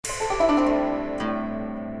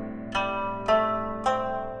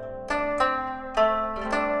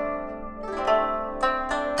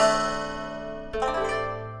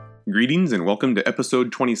Greetings and welcome to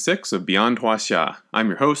episode 26 of Beyond Huaxia. I'm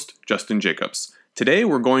your host, Justin Jacobs. Today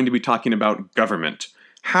we're going to be talking about government.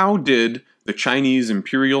 How did the Chinese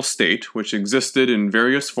imperial state, which existed in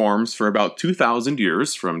various forms for about 2,000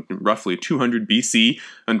 years, from roughly 200 BC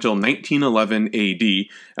until 1911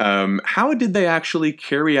 AD, how did they actually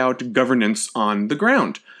carry out governance on the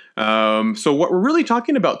ground? So what we're really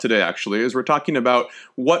talking about today, actually, is we're talking about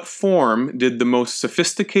what form did the most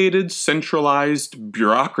sophisticated, centralized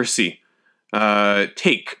bureaucracy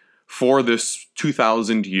take for this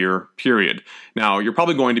 2,000-year period. Now, you're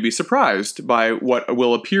probably going to be surprised by what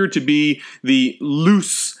will appear to be the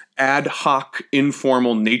loose, ad hoc,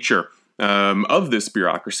 informal nature of this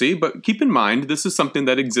bureaucracy, but keep in mind, this is something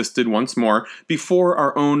that existed once more before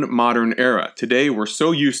our own modern era. Today, we're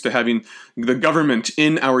so used to having the government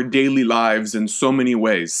in our daily lives in so many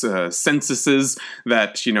ways. Censuses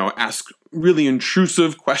that, ask really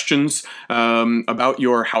intrusive questions about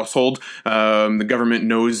your household. The government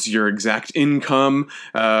knows your exact income.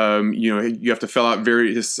 You have to fill out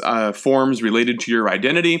various forms related to your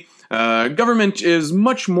identity. Government is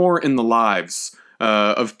much more in the lives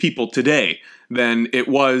of people today than it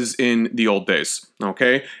was in the old days,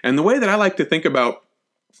 okay? And the way that I like to think about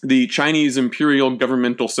the Chinese imperial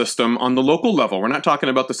governmental system on the local level, we're not talking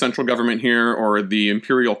about the central government here or the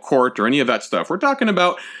imperial court or any of that stuff. We're talking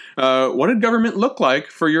about what did government look like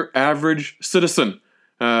for your average citizen?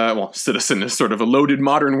 Citizen is sort of a loaded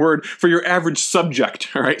modern word for your average subject,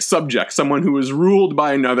 all right? Subject, someone who is ruled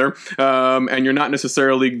by another, and you're not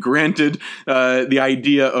necessarily granted the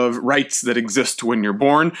idea of rights that exist when you're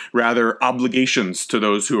born, rather obligations to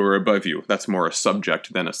those who are above you. That's more a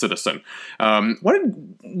subject than a citizen.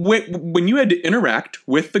 When you had to interact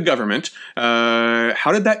with the government,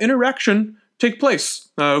 how did that interaction take place?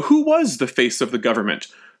 Who was the face of the government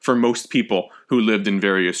for most people who lived in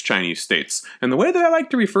various Chinese states? And the way that I like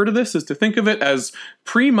to refer to this is to think of it as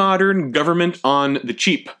pre-modern government on the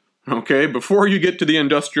cheap, okay? Before you get to the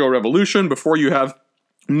Industrial Revolution, before you have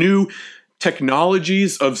new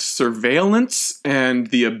technologies of surveillance and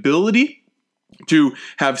the ability to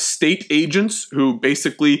have state agents who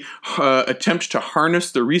basically attempt to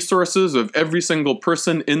harness the resources of every single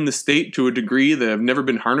person in the state to a degree that have never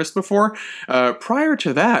been harnessed before. Prior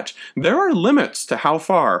to that, there are limits to how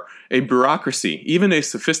far a bureaucracy, even a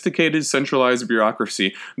sophisticated centralized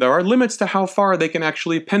bureaucracy, there are limits to how far they can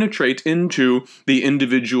actually penetrate into the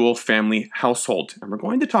individual family household. And we're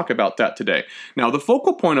going to talk about that today. Now, the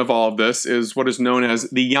focal point of all of this is what is known as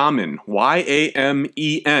the Yamen,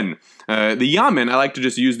 Y-A-M-E-N. The Yamen, I like to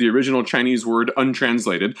just use the original Chinese word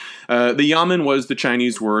untranslated. The Yamen was the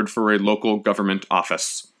Chinese word for a local government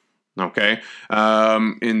office. Okay?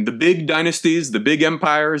 In the big dynasties, the big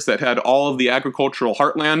empires that had all of the agricultural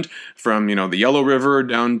heartland from, the Yellow River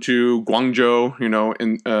down to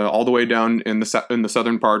Guangzhou, all the way down in the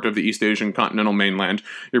southern part of the East Asian continental mainland,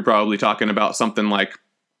 you're probably talking about something like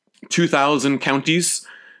 2,000 counties,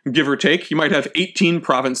 give or take. You might have 18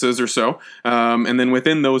 provinces or so. And then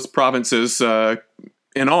within those provinces,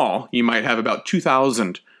 in all, you might have about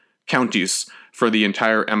 2,000 counties for the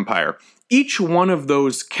entire empire. Each one of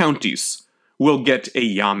those counties will get a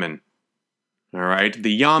yamen. All right?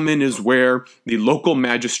 The yamen is where the local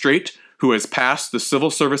magistrate who has passed the civil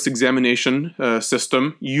service examination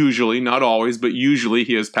system, usually, not always, but usually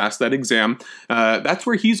he has passed that exam. That's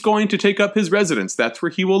where he's going to take up his residence. That's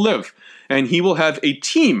where he will live. And he will have a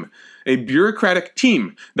team, a bureaucratic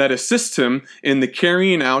team that assists him in the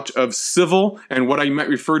carrying out of civil and what I might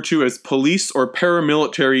refer to as police or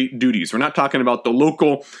paramilitary duties. We're not talking about the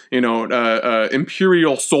local,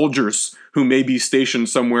 imperial soldiers who may be stationed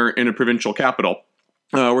somewhere in a provincial capital.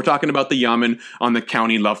 We're talking about the yamen on the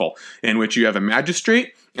county level, in which you have a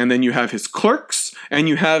magistrate, and then you have his clerks, and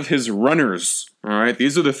you have his runners. All right,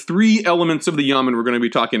 these are the three elements of the yamen we're going to be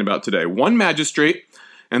talking about today. One magistrate,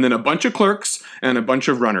 and then a bunch of clerks, and a bunch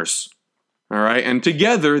of runners. All right, and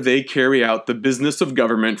together they carry out the business of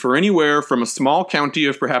government for anywhere from a small county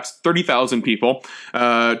of perhaps 30,000 people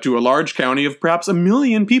to a large county of perhaps 1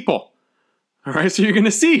 million people. All right, so you're going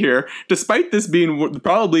to see here, despite this being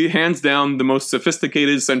probably hands down the most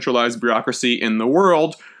sophisticated centralized bureaucracy in the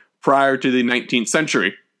world prior to the 19th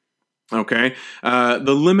century, okay,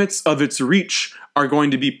 the limits of its reach are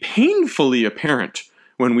going to be painfully apparent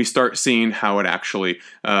when we start seeing how it actually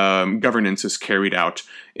governance is carried out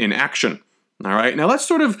in action. All right, now let's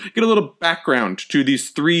sort of get a little background to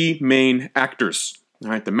these three main actors.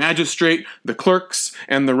 All right, the magistrate, the clerks,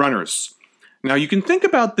 and the runners. Now you can think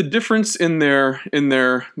about the difference in their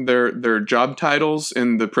job titles,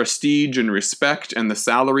 and the prestige and respect and the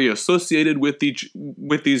salary associated with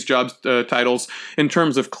these job titles in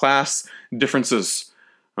terms of class differences.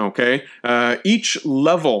 Okay, each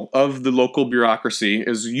level of the local bureaucracy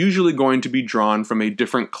is usually going to be drawn from a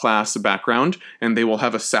different class background, and they will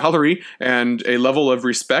have a salary and a level of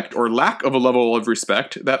respect or lack of a level of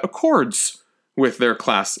respect that accords with their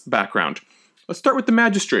class background. Let's start with the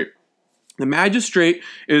magistrate. The magistrate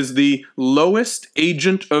is the lowest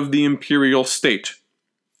agent of the imperial state.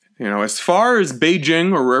 As far as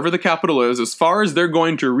Beijing or wherever the capital is, as far as they're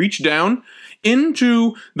going to reach down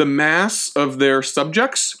into the mass of their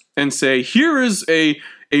subjects and say, here is a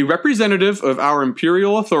representative of our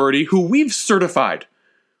imperial authority who we've certified.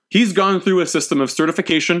 He's gone through a system of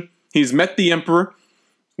certification. He's met the emperor.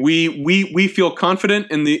 We feel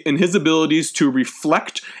confident in his abilities to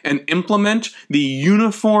reflect and implement the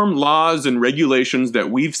uniform laws and regulations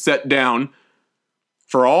that we've set down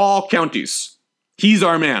for all counties. He's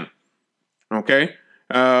our man. Okay?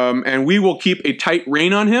 And we will keep a tight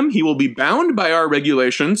rein on him. He will be bound by our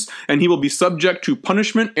regulations, and he will be subject to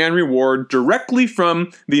punishment and reward directly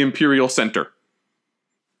from the imperial center.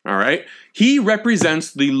 All right? He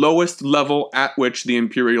represents the lowest level at which the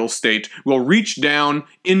imperial state will reach down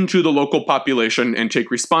into the local population and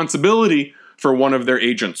take responsibility for one of their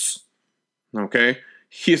agents. Okay?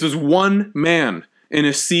 He is one man in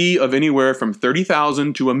a sea of anywhere from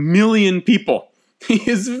 30,000 to 1 million people. He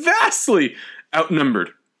is vastly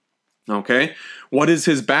outnumbered. Okay? What is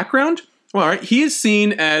his background? Well, all right, he is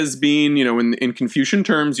seen as being, in Confucian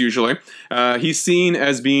terms usually, he's seen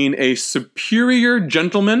as being a superior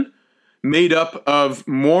gentleman made up of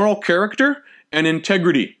moral character and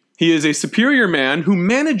integrity. He is a superior man who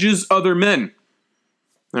manages other men.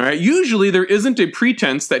 All right, usually there isn't a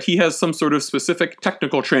pretense that he has some sort of specific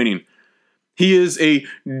technical training. He is a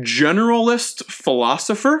generalist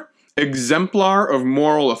philosopher, exemplar of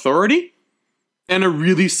moral authority, and a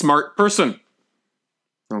really smart person.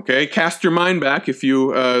 Okay, cast your mind back if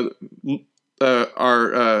you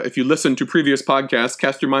if you listen to previous podcasts.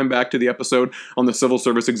 Cast your mind back to the episode on the civil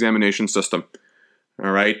service examination system.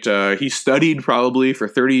 All right, he studied probably for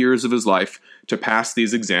 30 years of his life to pass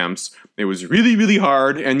these exams. It was really, really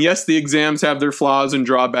hard. And yes, the exams have their flaws and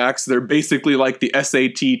drawbacks. They're basically like the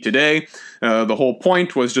SAT today. The whole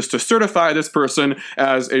point was just to certify this person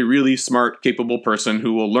as a really smart, capable person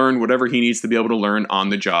who will learn whatever he needs to be able to learn on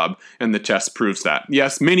the job. And the test proves that.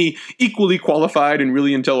 Yes, many equally qualified and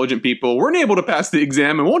really intelligent people weren't able to pass the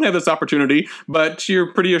exam and won't have this opportunity, but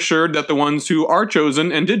you're pretty assured that the ones who are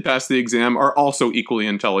chosen and did pass the exam are also equally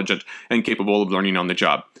intelligent and capable of learning on the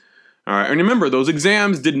job. All right, and remember, those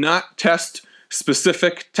exams did not test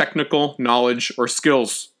specific technical knowledge or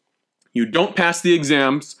skills. You don't pass the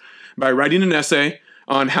exams by writing an essay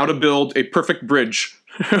on how to build a perfect bridge,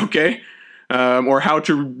 okay? Or how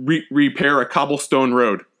to repair a cobblestone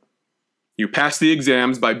road. You pass the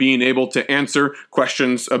exams by being able to answer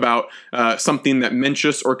questions about something that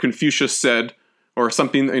Mencius or Confucius said, or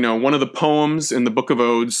something, one of the poems in the Book of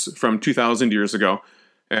Odes from 2,000 years ago,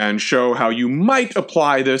 and show how you might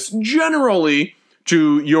apply this generally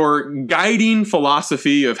to your guiding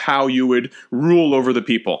philosophy of how you would rule over the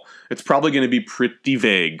people. It's probably going to be pretty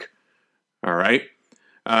vague. All right?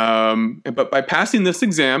 But by passing this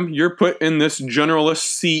exam, you're put in this generalist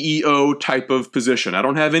CEO type of position. I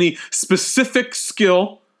don't have any specific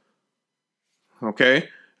skill. Okay?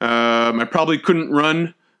 I probably couldn't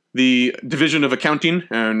run the division of accounting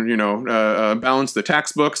and, balance the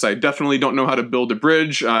tax books. I definitely don't know how to build a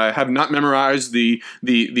bridge. I have not memorized the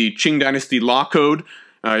Qing Dynasty law code.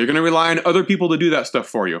 You're going to rely on other people to do that stuff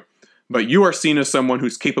for you. But you are seen as someone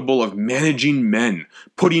who's capable of managing men,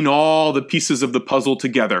 putting all the pieces of the puzzle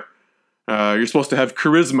together. You're supposed to have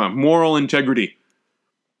charisma, moral integrity.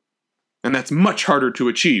 And that's much harder to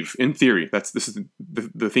achieve, in theory. This is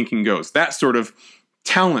the thinking goes. That sort of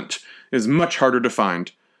talent is much harder to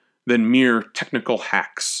find than mere technical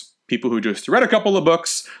hacks. People who just read a couple of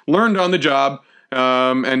books, learned on the job,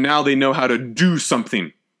 and now they know how to do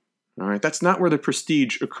something. All right, that's not where the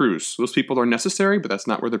prestige accrues. Those people are necessary, but that's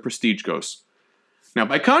not where the prestige goes. Now,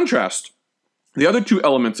 by contrast, the other two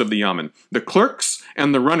elements of the yamen, the clerks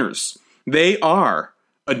and the runners, they are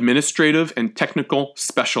administrative and technical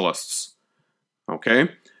specialists. Okay?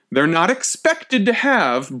 They're not expected to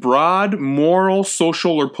have broad moral,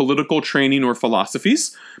 social, or political training or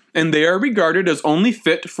philosophies, and they are regarded as only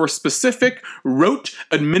fit for specific, rote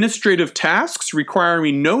administrative tasks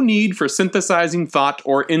requiring no need for synthesizing thought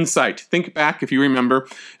or insight. Think back, if you remember,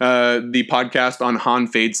 the podcast on Han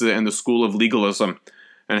Feizi and the School of Legalism.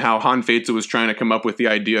 and how Han Feizi was trying to come up with the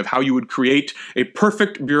idea of how you would create a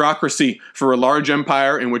perfect bureaucracy for a large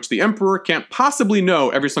empire in which the emperor can't possibly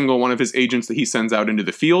know every single one of his agents that he sends out into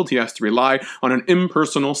the field. He has to rely on an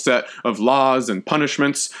impersonal set of laws and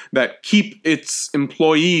punishments that keep its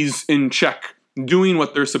employees in check, doing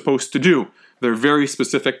what they're supposed to do, their very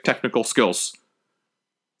specific technical skills.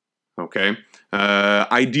 Okay?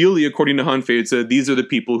 Ideally, according to Han Feizi, these are the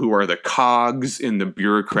people who are the cogs in the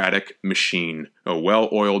bureaucratic machine, a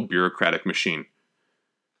well-oiled bureaucratic machine.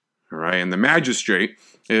 All right, and the magistrate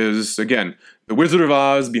is, again, the Wizard of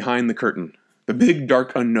Oz behind the curtain, the big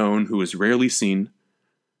dark unknown who is rarely seen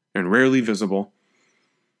and rarely visible,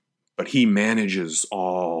 but he manages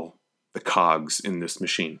all the cogs in this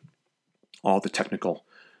machine, all the technical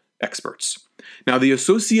experts. Now, the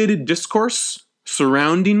Associated Discourse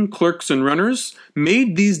surrounding clerks and runners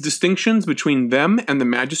made these distinctions between them and the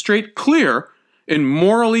magistrate clear in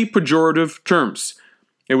morally pejorative terms.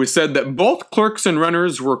 It was said that both clerks and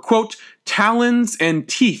runners were, quote, talons and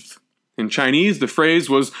teeth. In Chinese, the phrase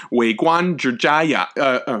was wei guan zhi jia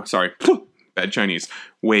ya. Bad Chinese.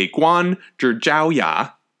 Wei guan zhi jiao ya.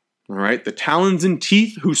 All right, the talons and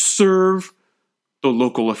teeth who serve the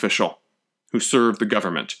local official, who serve the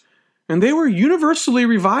government. And they were universally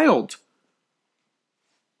reviled.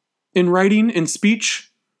 In writing, in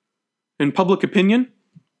speech, in public opinion,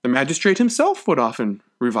 the magistrate himself would often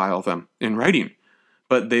revile them in writing.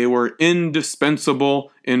 But they were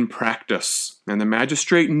indispensable in practice, and the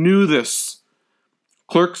magistrate knew this.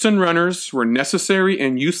 Clerks and runners were necessary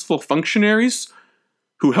and useful functionaries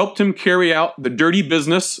who helped him carry out the dirty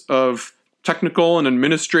business of technical and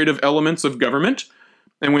administrative elements of government,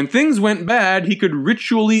 and when things went bad, he could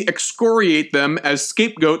ritually excoriate them as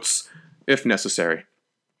scapegoats if necessary.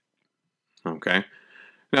 Okay.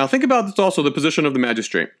 Now think about this also, the position of the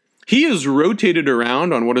magistrate. He is rotated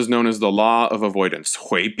around on what is known as the law of avoidance,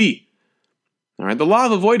 回避. All right, the law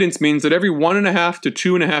of avoidance means that every 1.5 to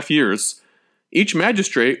 2.5 years, each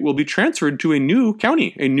magistrate will be transferred to a new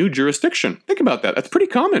county, a new jurisdiction. Think about that. That's pretty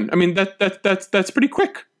common. I mean, that's pretty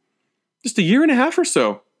quick. Just 1.5 years or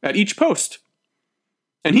so at each post.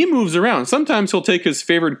 And he moves around. Sometimes he'll take his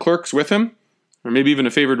favored clerks with him, or maybe even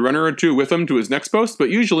a favored runner or two with him to his next post, but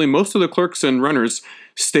usually most of the clerks and runners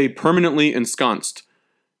stay permanently ensconced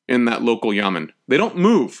in that local yamen. They don't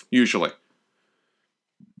move, usually.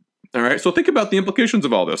 All right, so think about the implications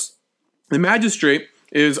of all this. The magistrate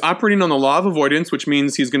is operating on the law of avoidance, which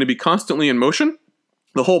means he's going to be constantly in motion.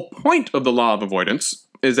 The whole point of the law of avoidance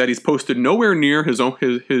is that he's posted nowhere near his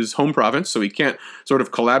home province, so he can't sort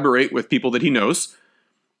of collaborate with people that he knows.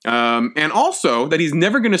 And also that he's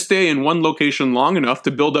never going to stay in one location long enough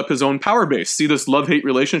to build up his own power base. See this love-hate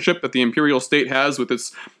relationship that the imperial state has with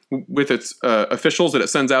its officials that it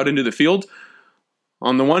sends out into the field?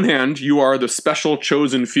 On the one hand, you are the special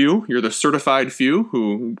chosen few. You're the certified few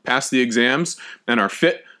who pass the exams and are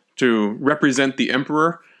fit to represent the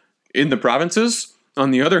emperor in the provinces. On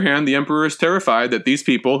the other hand, the emperor is terrified that these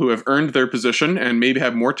people who have earned their position and maybe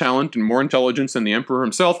have more talent and more intelligence than the emperor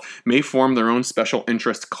himself may form their own special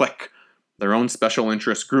interest clique, their own special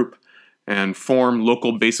interest group, and form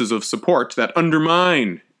local bases of support that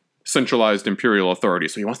undermine centralized imperial authority.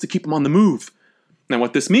 So he wants to keep them on the move. Now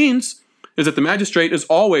what this means is that the magistrate is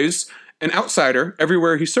always an outsider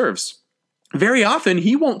everywhere he serves. Very often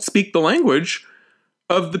he won't speak the language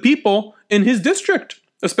of the people in his district,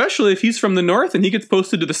 especially if he's from the north and he gets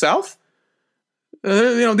posted to the south.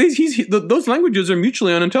 Those languages are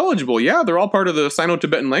mutually unintelligible. Yeah, they're all part of the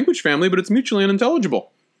Sino-Tibetan language family, but it's mutually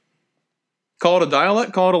unintelligible. Call it a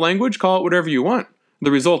dialect, call it a language, call it whatever you want.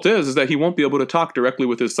 The result is that he won't be able to talk directly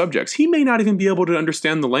with his subjects. He may not even be able to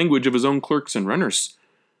understand the language of his own clerks and runners,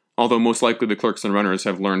 although most likely the clerks and runners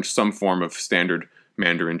have learned some form of standard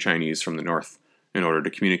Mandarin Chinese from the north in order to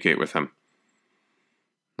communicate with him.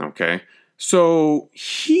 Okay? So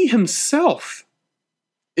he himself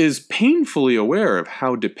is painfully aware of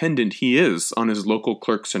how dependent he is on his local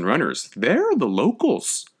clerks and runners. They're the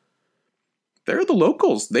locals. They're the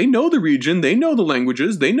locals. They know the region, they know the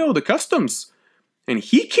languages, they know the customs. And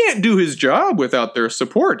he can't do his job without their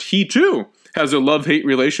support. He, too, has a love-hate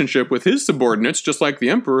relationship with his subordinates, just like the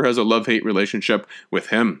emperor has a love-hate relationship with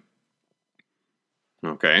him.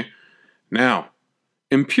 Okay? Now,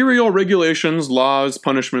 imperial regulations, laws,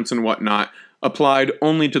 punishments, and whatnot applied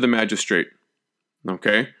only to the magistrate.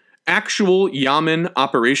 Okay? Actual yamen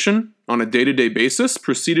operation on a day-to-day basis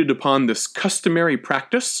proceeded upon this customary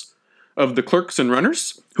practice of the clerks and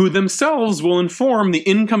runners, who themselves will inform the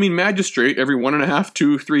incoming magistrate every 1.5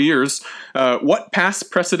 to 3 years what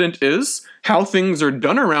past precedent is, how things are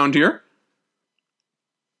done around here,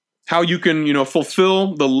 how you can,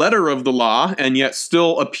 fulfill the letter of the law and yet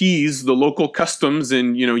still appease the local customs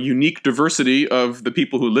and, unique diversity of the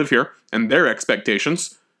people who live here and their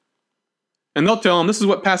expectations. And they'll tell them this is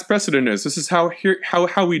what past precedent is. This is how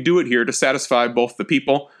we do it here to satisfy both the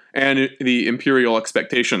people and the imperial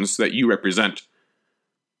expectations that you represent.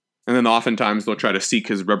 And then oftentimes they'll try to seek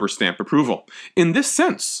his rubber stamp approval. In this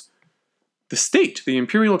sense, the state, the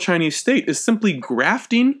imperial Chinese state, is simply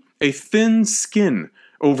grafting a thin skin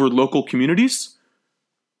over local communities,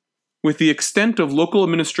 with the extent of local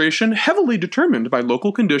administration heavily determined by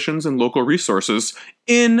local conditions and local resources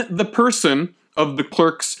in the person of the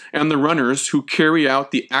clerks and the runners who carry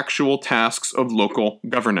out the actual tasks of local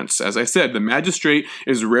governance. As I said, the magistrate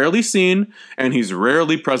is rarely seen and he's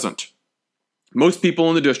rarely present. Most people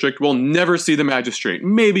in the district will never see the magistrate.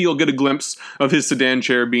 Maybe you'll get a glimpse of his sedan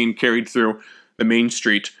chair being carried through the main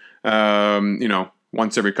street,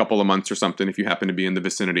 once every couple of months or something if you happen to be in the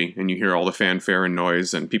vicinity and you hear all the fanfare and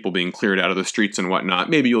noise and people being cleared out of the streets and whatnot.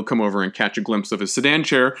 Maybe you'll come over and catch a glimpse of his sedan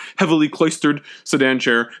chair, heavily cloistered sedan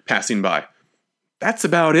chair, passing by. That's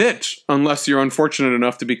about it, unless you're unfortunate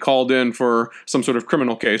enough to be called in for some sort of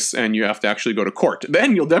criminal case and you have to actually go to court.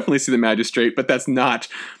 Then you'll definitely see the magistrate, but that's not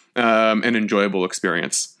an enjoyable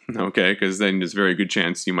experience, okay? Because then there's a very good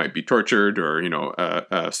chance you might be tortured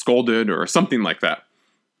or, scolded or something like that,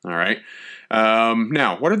 all right?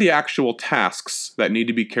 Now, what are the actual tasks that need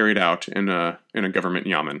to be carried out in a government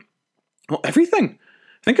yamen? Well, everything.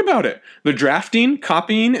 Think about it. The drafting,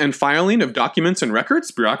 copying, and filing of documents and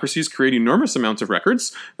records. Bureaucracies create enormous amounts of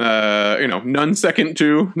records. None second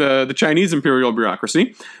to the Chinese imperial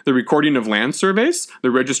bureaucracy. The recording of land surveys,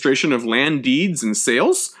 the registration of land deeds and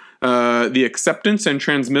sales, the acceptance and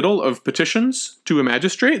transmittal of petitions to a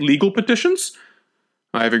magistrate, legal petitions.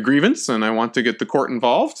 I have a grievance and I want to get the court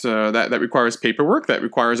involved. That requires paperwork. That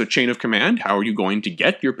requires a chain of command. How are you going to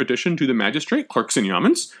get your petition to the magistrate, clerks and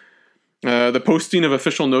yamens? The posting of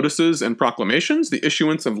official notices and proclamations, the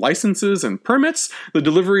issuance of licenses and permits, the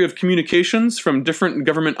delivery of communications from different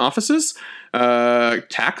government offices,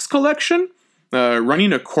 tax collection,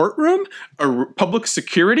 running a courtroom, public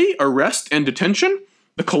security, arrest and detention,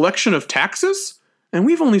 the collection of taxes, and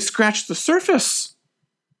we've only scratched the surface.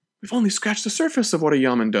 We've only scratched the surface of what a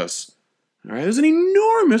yamen does. All right, there's an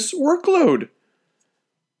enormous workload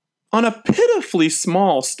on a pitifully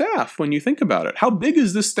small staff when you think about it. How big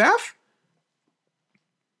is this staff?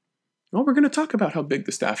 Well, we're going to talk about how big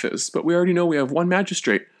the staff is, but we already know we have one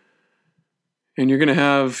magistrate. And you're going to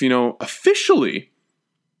have, officially,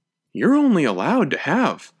 you're only allowed to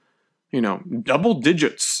have, double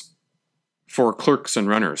digits for clerks and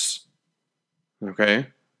runners. Okay?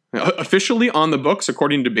 Officially on the books,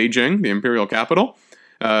 according to Beijing, the imperial capital,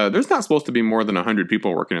 there's not supposed to be more than 100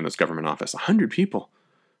 people working in this government office. 100 people.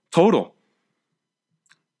 Total.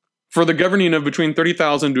 For the governing of between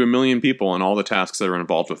 30,000 to 1 million people and all the tasks that are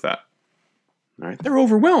involved with that. All right, they're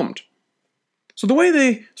overwhelmed. So the way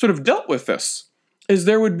they sort of dealt with this is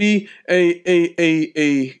there would be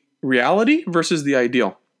a reality versus the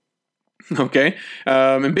ideal. Okay?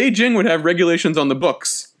 And Beijing would have regulations on the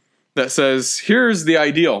books that says, here's the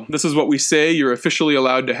ideal. This is what we say you're officially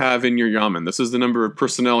allowed to have in your yamen. This is the number of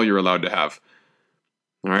personnel you're allowed to have.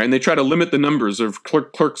 All right, and they try to limit the numbers of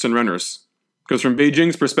clerks and runners. Because from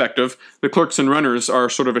Beijing's perspective, the clerks and runners are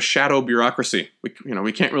sort of a shadow bureaucracy.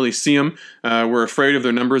 We can't really see them. We're afraid of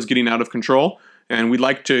their numbers getting out of control. And we'd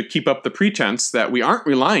like to keep up the pretense that we aren't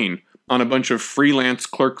relying on a bunch of freelance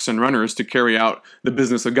clerks and runners to carry out the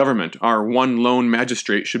business of government. Our one lone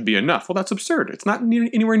magistrate should be enough. Well, that's absurd. It's not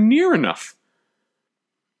anywhere near enough.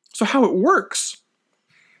 So how it works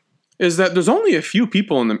is that there's only a few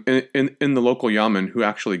people in the local yamen who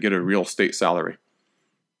actually get a real state salary.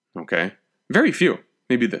 Okay? Very few.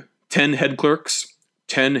 Maybe the 10 head clerks,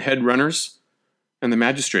 10 head runners, and the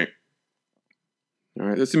magistrate. All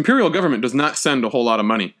right, this imperial government does not send a whole lot of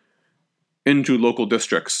money into local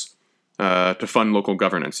districts to fund local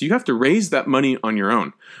governance. You have to raise that money on your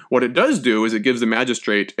own. What it does do is it gives the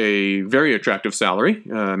magistrate a very attractive salary.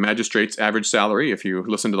 Magistrate's average salary, if you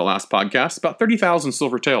listen to the last podcast, about 30,000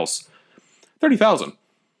 silver taels. 30,000.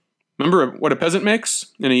 Remember what a peasant makes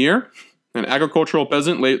in a year? An agricultural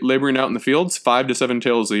peasant laboring out in the fields, 5 to 7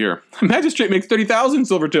 taels a year. A magistrate makes 30,000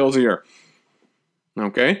 silver taels a year.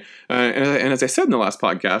 Okay? And as I said in the last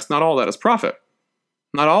podcast, not all that is profit.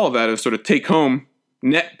 Not all of that is sort of take-home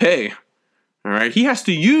net pay. All right? He has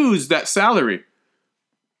to use that salary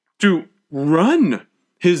to run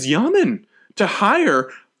his yamen, to hire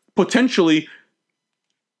potentially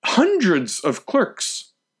hundreds of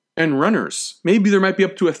clerks and runners. Maybe there might be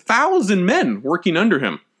up to 1,000 men working under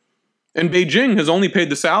him. And Beijing has only paid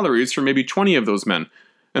the salaries for maybe 20 of those men.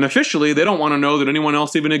 And officially, they don't want to know that anyone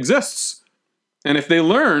else even exists. And if they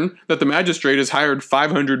learn that the magistrate has hired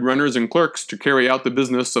 500 runners and clerks to carry out the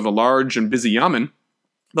business of a large and busy yamen,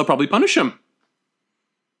 they'll probably punish him.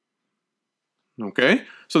 Okay?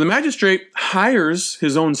 So the magistrate hires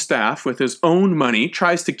his own staff with his own money,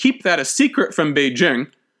 tries to keep that a secret from Beijing.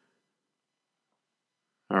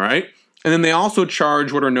 All right? And then they also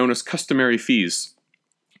charge what are known as customary fees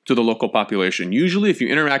to the local population. Usually, if you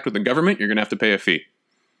interact with the government, you're going to have to pay a fee.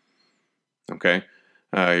 Okay?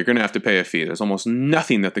 You're going to have to pay a fee. There's almost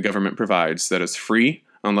nothing that the government provides that is free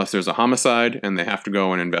unless there's a homicide and they have to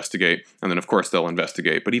go and investigate. And then, of course, they'll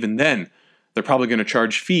investigate. But even then, they're probably going to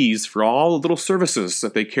charge fees for all the little services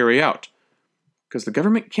that they carry out, because the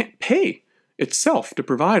government can't pay itself to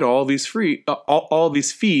provide all these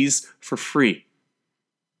fees for free.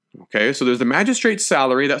 Okay, so there's the magistrate's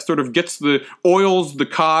salary that sort of gets the oils, the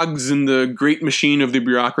cogs in the great machine of the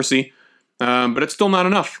bureaucracy, but it's still not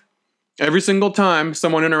enough. Every single time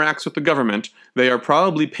someone interacts with the government, they are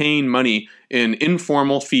probably paying money in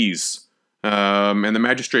informal fees. And the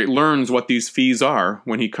magistrate learns what these fees are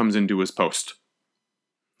when he comes into his post.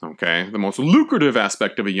 Okay, the most lucrative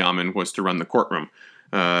aspect of a yamen was to run the courtroom.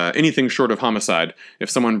 Anything short of homicide, if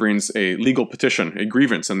someone brings a legal petition, a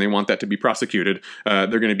grievance, and they want that to be prosecuted, they're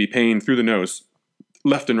going to be paying through the nose,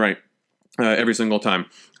 left and right, every single time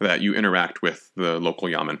that you interact with the local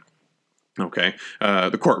yamen. Okay,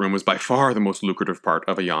 the courtroom was by far the most lucrative part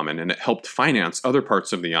of a yamen, and it helped finance other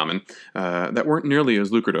parts of the yamen that weren't nearly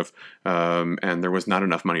as lucrative, and there was not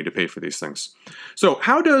enough money to pay for these things. So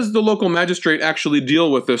how does the local magistrate actually deal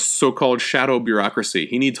with this so-called shadow bureaucracy?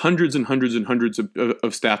 He needs hundreds and hundreds and hundreds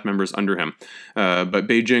of staff members under him, but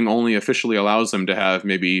Beijing only officially allows him to have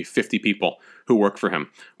maybe 50 people who work for him.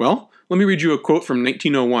 Well, let me read you a quote from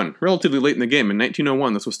 1901, relatively late in the game. In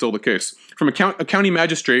 1901, this was still the case. From a county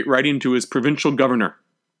magistrate writing to his provincial governor.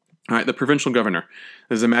 All right, the provincial governor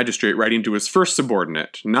is a magistrate writing to his first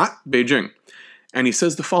subordinate, not Beijing. And he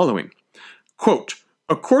says the following, quote,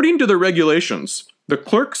 according to the regulations, the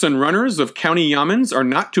clerks and runners of county yamens are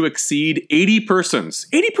not to exceed 80 persons.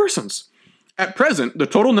 80 persons! At present, the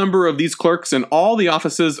total number of these clerks in all the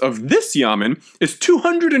offices of this yamen is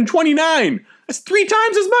 229. That's 3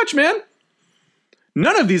 times as much, man.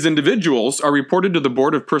 None of these individuals are reported to the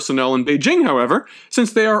Board of Personnel in Beijing, however,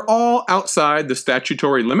 since they are all outside the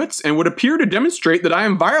statutory limits and would appear to demonstrate that I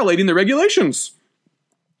am violating the regulations.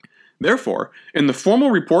 Therefore, in the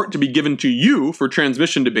formal report to be given to you for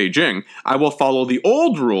transmission to Beijing, I will follow the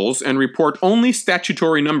old rules and report only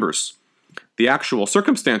statutory numbers. The actual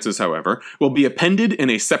circumstances, however, will be appended in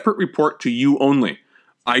a separate report to you only.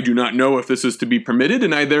 I do not know if this is to be permitted,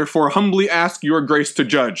 and I therefore humbly ask your grace to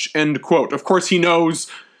judge. End quote. Of course, he knows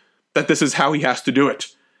that this is how he has to do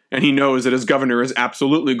it. And he knows that his governor is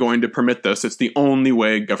absolutely going to permit this. It's the only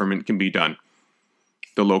way government can be done.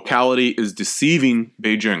 The locality is deceiving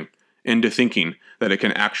Beijing into thinking that it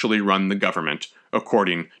can actually run the government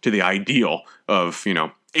according to the ideal of,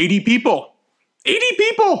 80 people. 80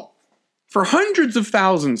 people! For hundreds of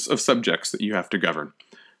thousands of subjects that you have to govern.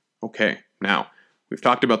 Okay, now, we've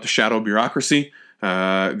talked about the shadow bureaucracy,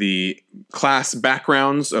 the class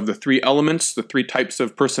backgrounds of the 3 elements, the 3 types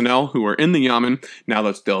of personnel who are in the yamen. Now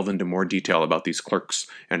let's delve into more detail about these clerks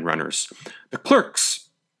and runners. The clerks,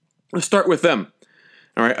 let's start with them.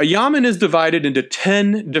 All right, a yamen is divided into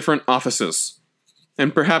 10 different offices.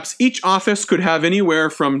 And perhaps each office could have anywhere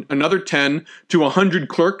from another 10 to 100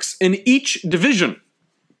 clerks in each division.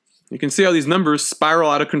 You can see how these numbers spiral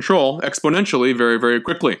out of control exponentially very, very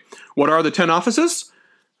quickly. What are the 10 offices?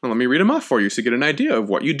 Well, let me read them off for you so you get an idea of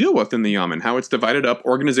what you deal with in the yamen, how it's divided up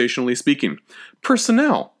organizationally speaking.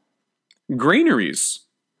 Personnel, granaries,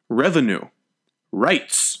 revenue,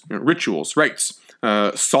 rites, rituals, rites,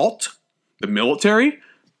 salt, the military,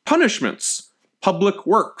 punishments, public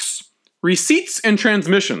works, receipts and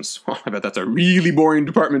transmissions. Oh, I bet that's a really boring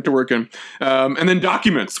department to work in. And then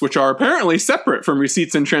documents, which are apparently separate from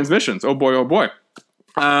receipts and transmissions. Oh boy, oh boy.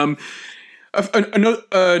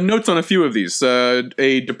 Notes on a few of these.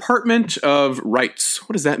 A Department of Rights.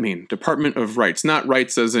 What does that mean? Department of Rights. Not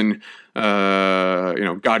rights as in,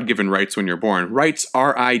 God-given rights when you're born. Rights,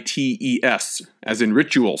 R-I-T-E-S, as in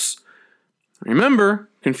rituals. Remember,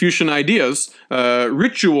 Confucian ideas,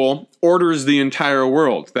 ritual orders the entire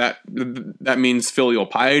world. That means filial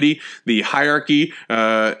piety, the hierarchy,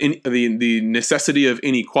 the necessity of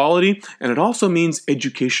inequality, and it also means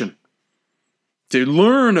education. To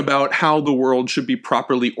learn about how the world should be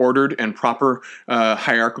properly ordered and proper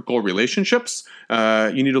hierarchical relationships,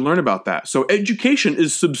 you need to learn about that. So education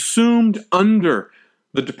is subsumed under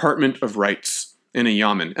the Department of Rights in a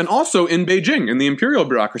yamen. And also in Beijing, in the imperial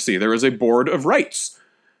bureaucracy, there is a board of rights.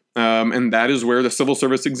 And that is where the civil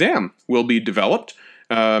service exam will be developed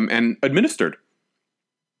and administered.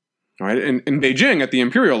 All right. In Beijing, at the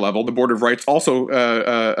imperial level, the Board of Rights also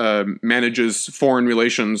manages foreign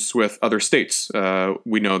relations with other states.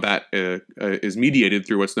 We know that is mediated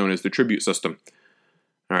through what's known as the tribute system.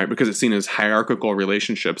 All right, because it's seen as hierarchical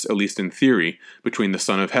relationships, at least in theory, between the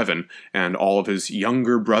Son of Heaven and all of his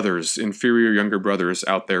younger brothers, inferior younger brothers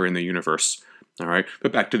out there in the universe. All right,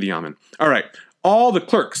 but back to the yamen. All right, all the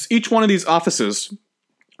clerks, each one of these offices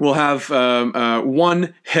will have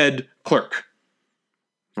one head clerk.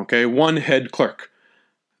 Okay, one head clerk.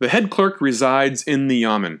 The head clerk resides in the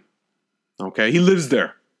yamen. Okay, he lives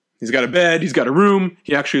there. He's got a bed, he's got a room,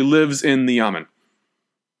 he actually lives in the yamen.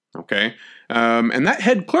 Okay, and that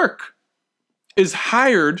head clerk is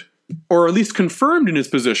hired, or at least confirmed in his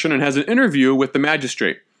position, and has an interview with the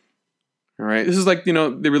magistrate. All right, this is like,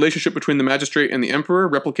 the relationship between the magistrate and the emperor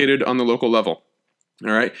replicated on the local level.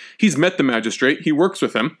 All right, he's met the magistrate, he works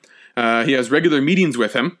with him, he has regular meetings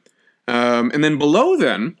with him, and then below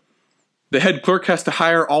then, the head clerk has to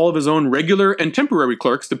hire all of his own regular and temporary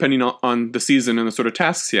clerks, depending on the season and the sort of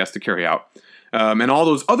tasks he has to carry out. And all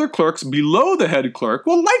those other clerks below the head clerk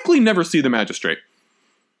will likely never see the magistrate.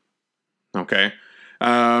 Okay.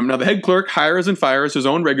 Now, the head clerk hires and fires his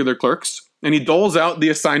own regular clerks, and he doles out the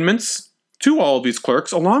assignments to all of these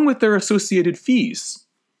clerks, along with their associated fees.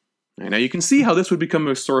 And now you can see how this would become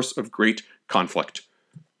a source of great conflict.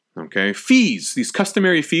 Okay, fees, these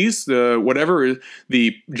customary fees, whatever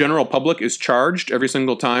the general public is charged every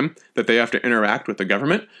single time that they have to interact with the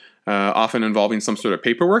government, often involving some sort of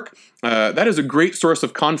paperwork, that is a great source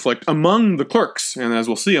of conflict among the clerks, and as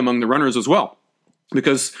we'll see, among the runners as well.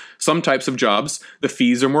 Because some types of jobs, the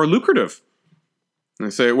fees are more lucrative. And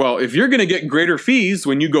they say, well, if you're going to get greater fees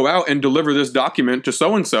when you go out and deliver this document to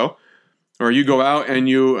so-and-so, or you go out and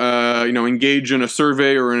you engage in a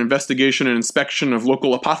survey or an investigation and inspection of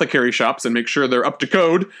local apothecary shops and make sure they're up to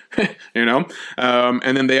code,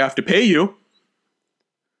 and then they have to pay you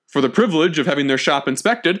for the privilege of having their shop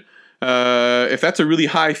inspected. If that's a really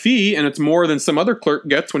high fee and it's more than some other clerk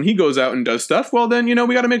gets when he goes out and does stuff, well then,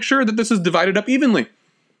 we got to make sure that this is divided up evenly.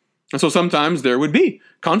 And so sometimes there would be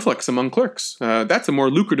conflicts among clerks. That's a more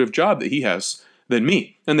lucrative job that he has than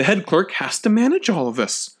me. And the head clerk has to manage all of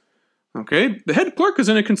this. Okay, the head clerk is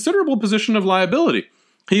in a considerable position of liability.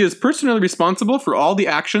 He is personally responsible for all the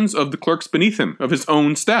actions of the clerks beneath him, of his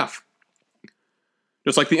own staff.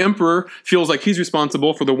 Just like the emperor feels like he's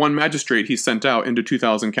responsible for the one magistrate he sent out into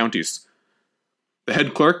 2,000 counties. The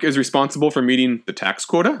head clerk is responsible for meeting the tax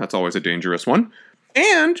quota. That's always a dangerous one.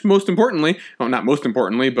 And most importantly, well, not most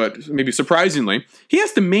importantly, but maybe surprisingly, he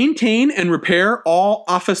has to maintain and repair all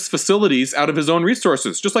office facilities out of his own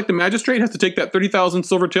resources. Just like the magistrate has to take that 30,000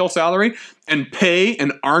 silvertail salary and pay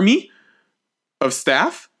an army of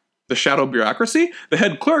staff, the shadow bureaucracy, the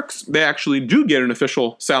head clerks, they actually do get an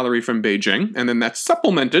official salary from Beijing, and then that's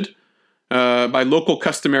supplemented by local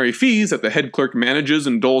customary fees that the head clerk manages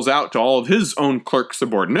and doles out to all of his own clerk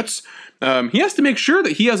subordinates. He has to make sure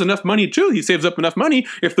that he has enough money too. He saves up enough money.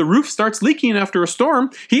 If the roof starts leaking after a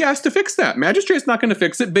storm, he has to fix that. Magistrate's not going to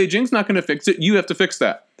fix it. Beijing's not going to fix it. You have to fix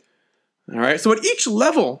that. All right. So at each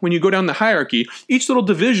level, when you go down the hierarchy, each little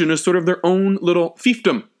division is sort of their own little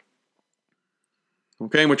fiefdom.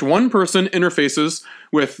 Okay, in which one person interfaces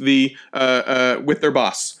with with their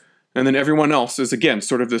boss, and then everyone else is again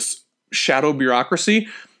sort of this shadow bureaucracy.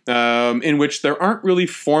 In which there aren't really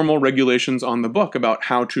formal regulations on the book about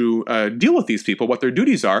how to deal with these people, what their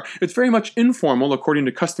duties are. It's very much informal according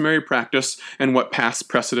to customary practice and what past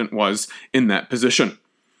precedent was in that position.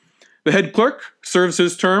 The head clerk serves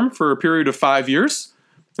his term for a period of 5 years,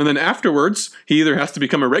 and then afterwards he either has to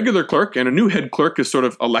become a regular clerk and a new head clerk is sort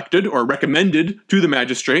of elected or recommended to the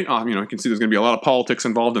magistrate. You can see there's going to be a lot of politics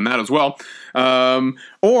involved in that as well.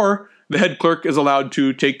 Or the head clerk is allowed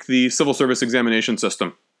to take the civil service examination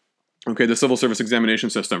system. Okay, the civil service examination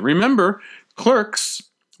system. Remember, clerks,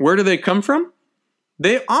 where do they come from?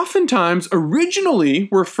 They oftentimes originally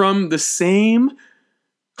were from the same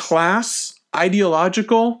class,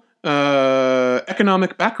 ideological,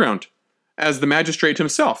 economic background as the magistrate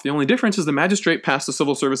himself. The only difference is the magistrate passed the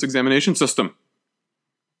civil service examination system,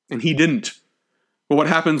 and he didn't. But what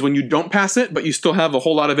happens when you don't pass it, but you still have a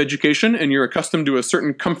whole lot of education and you're accustomed to a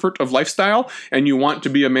certain comfort of lifestyle and you want to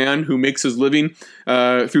be a man who makes his living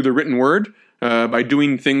through the written word by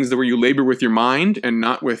doing things where you labor with your mind and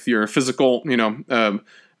not with your physical,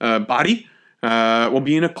 body? Well,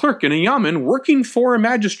 being a clerk in a yamen, working for a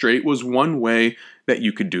magistrate was one way that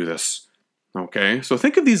you could do this. Okay, so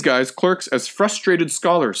think of these guys, clerks, as frustrated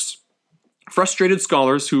scholars. Frustrated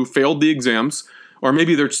scholars who failed the exams, or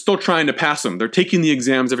maybe they're still trying to pass them. They're taking the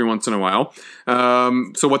exams every once in a while.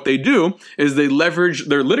 So what they do is they leverage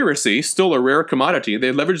their literacy, still a rare commodity.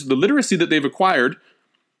 They leverage the literacy that they've acquired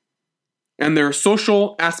and their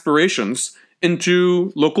social aspirations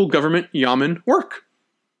into local government yamen work.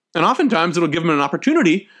 And oftentimes it'll give them an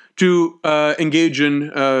opportunity to engage in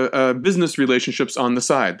business relationships on the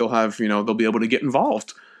side. They'll be able to get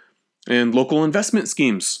involved in local investment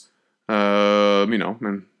schemes.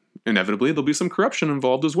 And inevitably there'll be some corruption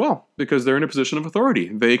involved as well because they're in a position of authority.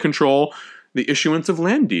 They control the issuance of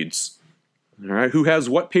land deeds. All right, who has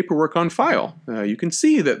what paperwork on file? You can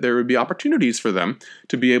see that there would be opportunities for them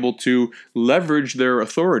to be able to leverage their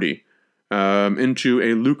authority into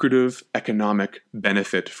a lucrative economic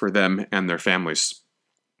benefit for them and their families.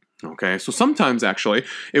 Okay, so sometimes actually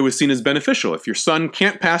it was seen as beneficial. If your son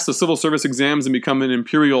can't pass the civil service exams and become an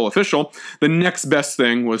imperial official, the next best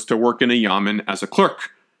thing was to work in a yamen as a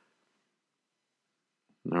clerk.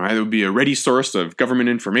 All right, it would be a ready source of government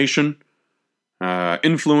information,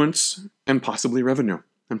 influence, and possibly revenue.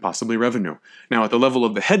 Now, at the level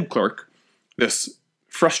of the head clerk, this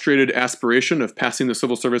frustrated aspiration of passing the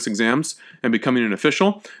civil service exams and becoming an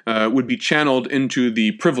official would be channeled into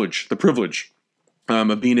the privilege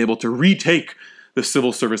of being able to retake the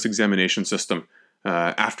civil service examination system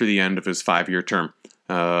after the end of his 5-year term.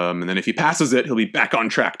 And then if he passes it, he'll be back on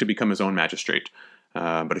track to become his own magistrate.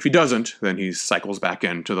 But if he doesn't, then he cycles back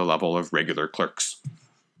into the level of regular clerks.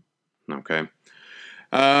 Okay.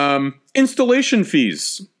 Installation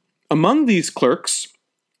fees. Among these clerks,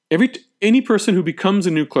 any person who becomes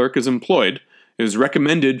a new clerk is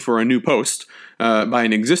recommended for a new post by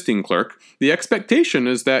an existing clerk. The expectation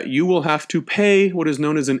is that you will have to pay what is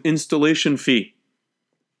known as an installation fee.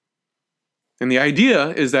 And the idea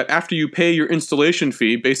is that after you pay your installation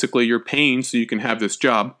fee, basically you're paying so you can have this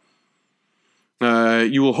job,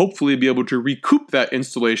 you will hopefully be able to recoup that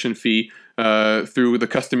installation fee through the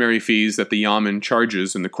customary fees that the yamen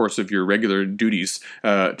charges in the course of your regular duties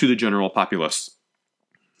to the general populace.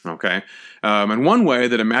 Okay, and one way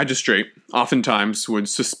that a magistrate oftentimes would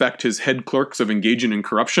suspect his head clerks of engaging in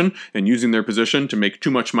corruption and using their position to make too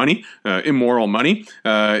much money, immoral money,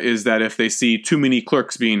 is that if they see too many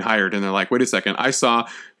clerks being hired and they're like, wait a second, I saw,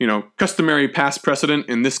 customary past precedent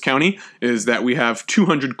in this county is that we have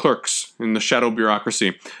 200 clerks in the shadow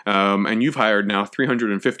bureaucracy, and you've hired now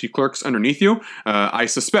 350 clerks underneath you. I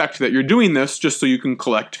suspect that you're doing this just so you can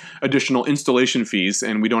collect additional installation fees,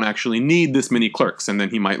 and we don't actually need this many clerks, and then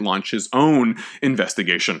he might launch his own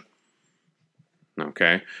investigation.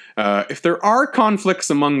 Okay. If there are conflicts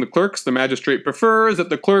among the clerks, the magistrate prefers that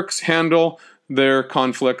the clerks handle their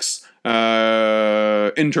conflicts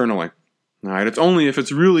internally. All right. It's only if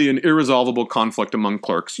it's really an irresolvable conflict among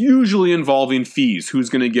clerks, usually involving fees. Who's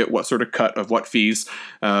going to get what sort of cut of what fees?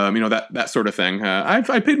 That sort of thing.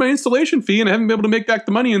 I paid my installation fee and I haven't been able to make back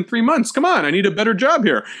the money in 3 months. Come on, I need a better job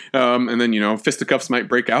here. And then fisticuffs might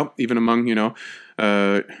break out even among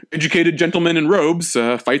educated gentlemen in robes.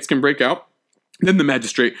 Fights can break out. Then the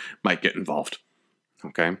magistrate might get involved.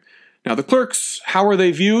 Okay. Now the clerks, how are they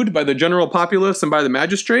viewed by the general populace and by the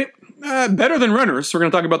magistrate? Better than runners. We're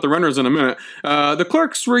going to talk about the runners in a minute. The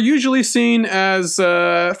clerks were usually seen as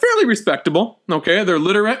fairly respectable. Okay, they're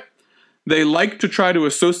literate. They like to try to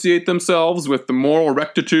associate themselves with the moral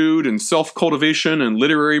rectitude and self-cultivation and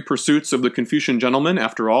literary pursuits of the Confucian gentlemen.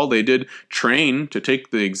 After all, they did train to take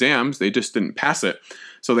the exams. They just didn't pass it.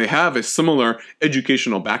 So they have a similar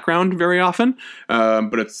educational background very often,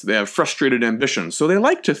 but they have frustrated ambitions. So they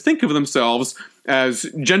like to think of themselves as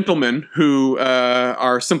gentlemen who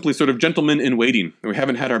are simply sort of gentlemen in waiting. We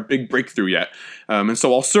haven't had our big breakthrough yet. And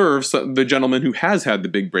so I'll serve the gentleman who has had the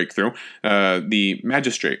big breakthrough, the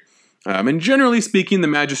magistrate. And generally speaking, the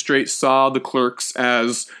magistrate saw the clerks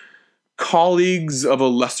as colleagues of a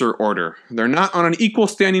lesser order. They're not on an equal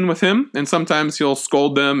standing with him, and sometimes he'll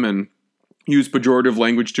scold them and use pejorative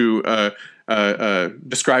language to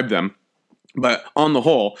describe them. But on the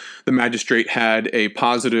whole, the magistrate had a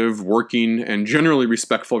positive, working, and generally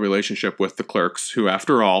respectful relationship with the clerks, who,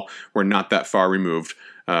 after all, were not that far removed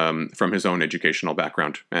from his own educational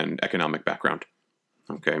background and economic background.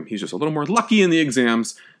 Okay, he's just a little more lucky in the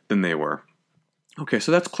exams than they were. Okay,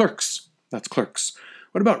 so that's clerks.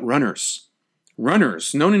 What about runners?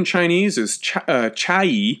 Runners, known in Chinese as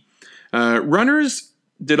chai. Runners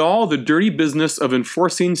did all the dirty business of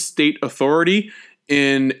enforcing state authority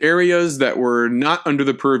in areas that were not under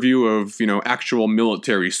the purview of, actual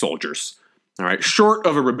military soldiers. All right, short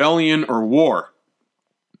of a rebellion or war.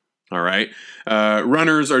 All right,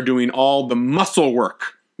 runners are doing all the muscle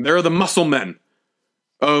work. They're the muscle men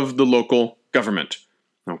of the local government.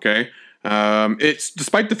 Okay, It's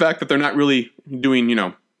despite the fact that they're not really doing,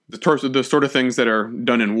 the sort of things that are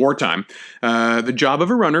done in wartime. The job of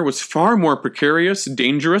a runner was far more precarious,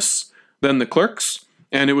 dangerous than the clerks,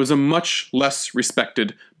 and it was a much less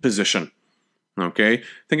respected position. Okay?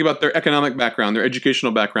 Think about their economic background, their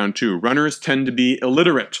educational background too. Runners tend to be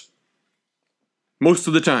illiterate. Most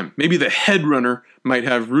of the time. Maybe the head runner might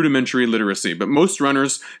have rudimentary literacy, but most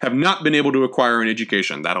runners have not been able to acquire an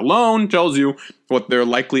education. That alone tells you what their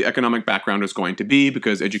likely economic background is going to be,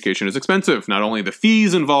 because education is expensive. Not only the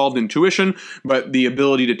fees involved in tuition, but the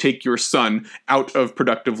ability to take your son out of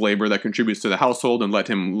productive labor that contributes to the household and let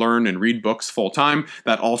him learn and read books full time.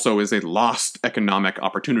 That also is a lost economic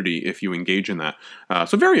opportunity if you engage in that.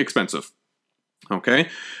 So very expensive. Okay,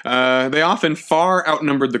 they often far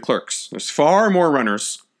outnumbered the clerks. There's far more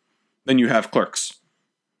runners than you have clerks.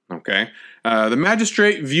 Okay, the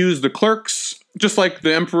magistrate views the clerks just like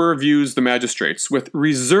the emperor views the magistrates, with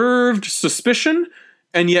reserved suspicion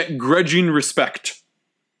and yet grudging respect.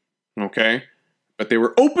 Okay, but they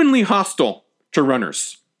were openly hostile to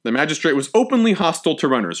runners. The magistrate was openly hostile to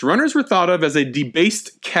runners. Runners were thought of as a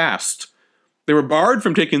debased caste. They were barred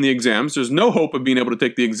from taking the exams. There's no hope of being able to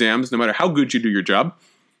take the exams no matter how good you do your job.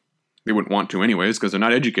 They wouldn't want to anyways because they're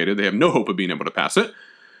not educated. They have no hope of being able to pass it.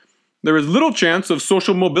 There is little chance of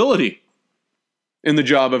social mobility in the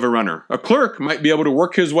job of a runner. A clerk might be able to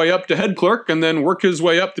work his way up to head clerk and then work his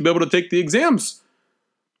way up to be able to take the exams.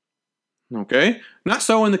 Okay? Not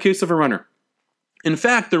so in the case of a runner. In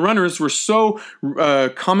fact, the runners were so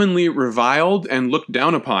commonly reviled and looked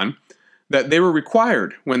down upon that they were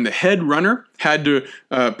required, when the head runner had to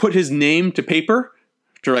put his name to paper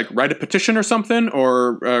to write a petition or something,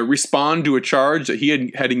 or respond to a charge that he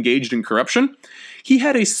had engaged in corruption, he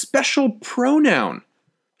had a special pronoun,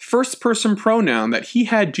 first-person pronoun, that he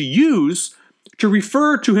had to use to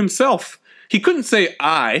refer to himself. He couldn't say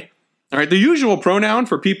I. All right, the usual pronoun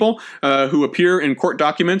for people who appear in court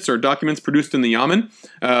documents or documents produced in the yamen,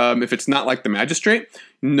 if it's not like the magistrate,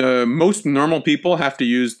 most normal people have to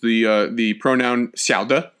use the pronoun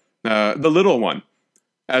xiaode, the little one,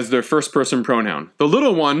 as their first-person pronoun. The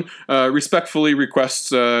little one respectfully requests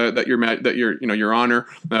that your honor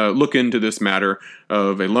look into this matter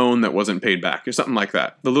of a loan that wasn't paid back, or something like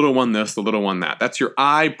that. The little one this, the little one that. That's your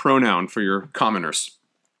I pronoun for your commoners.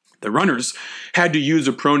 The runners had to use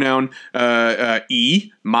a pronoun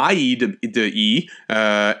e, my e to e,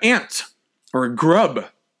 ant, or grub.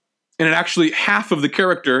 And it actually, half of the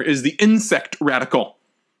character is the insect radical.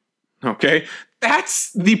 Okay?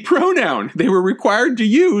 That's the pronoun they were required to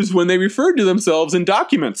use when they referred to themselves in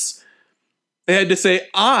documents. They had to say,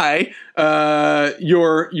 I,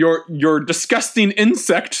 your disgusting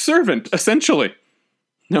insect servant, essentially.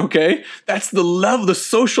 Okay? That's the level, the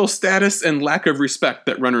social status and lack of respect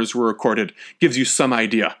that runners were accorded. Gives you some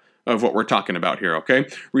idea of what we're talking about here, okay?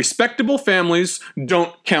 Respectable families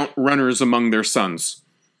don't count runners among their sons.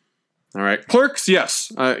 All right? Clerks,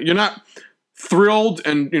 yes. You're not thrilled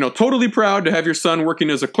and totally proud to have your son working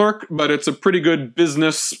as a clerk, but it's a pretty good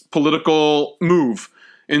business, political move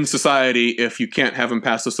in society if you can't have him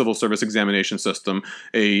pass the civil service examination system.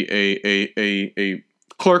 A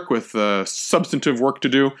clerk with substantive work to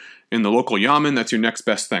do in the local yamen, that's your next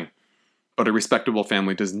best thing. But a respectable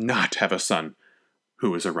family does not have a son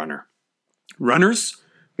who is a runner. Runners,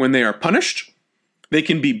 when they are punished, they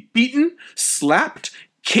can be beaten, slapped,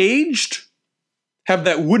 caged, have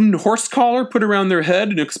that wooden horse collar put around their head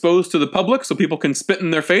and exposed to the public so people can spit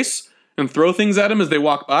in their face and throw things at them as they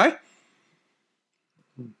walk by.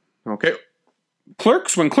 Okay.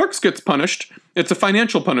 Clerks, when clerks gets punished, it's a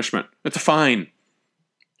financial punishment. It's a fine.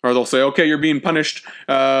 Or they'll say, okay, you're being punished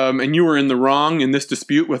and you were in the wrong in this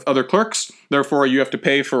dispute with other clerks. Therefore, you have to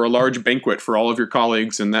pay for a large banquet for all of your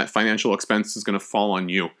colleagues, and that financial expense is going to fall on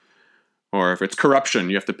you. Or if it's corruption,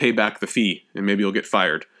 you have to pay back the fee, and maybe you'll get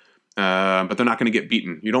fired. But they're not going to get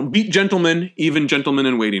beaten. You don't beat gentlemen, even gentlemen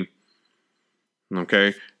in waiting.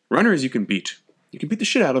 Okay? Runners, you can beat. You can beat the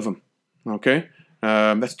shit out of them. Okay?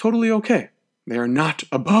 That's totally okay. They are not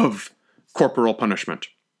above corporal punishment.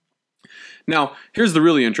 Now, here's the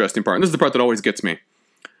really interesting part, and this is the part that always gets me.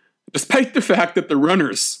 Despite the fact that the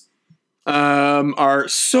runners are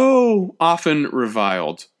so often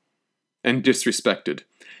reviled and disrespected,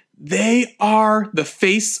 they are the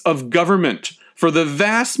face of government for the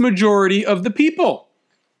vast majority of the people.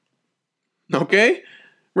 Okay?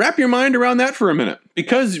 Wrap your mind around that for a minute.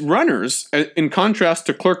 Because runners, in contrast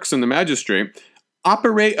to clerks and the magistrate,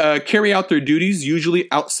 carry out their duties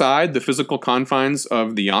usually outside the physical confines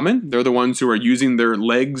of the yamen. They're the ones who are using their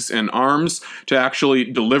legs and arms to actually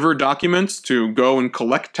deliver documents, to go and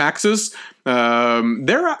collect taxes.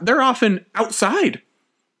 They're often outside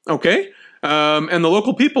Okay? And the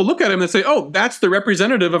local people look at him and say, oh, that's the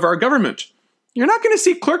representative of our government. You're not going to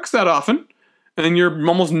see clerks that often, and you're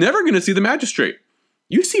almost never going to see the magistrate.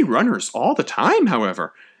 You see runners all the time,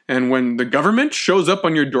 however. And when the government shows up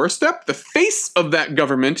on your doorstep, the face of that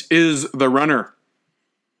government is the runner.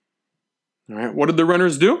 All right, what did the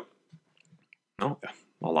runners do? Oh,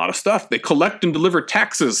 a lot of stuff. They collect and deliver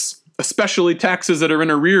taxes, especially taxes that are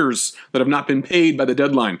in arrears, that have not been paid by the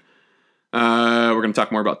deadline. We're going to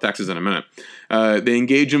talk more about taxes in a minute. They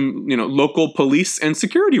engage in local police and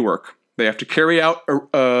security work. They have to carry out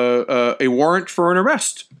a warrant for an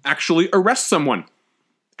arrest, actually arrest someone,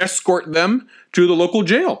 escort them to the local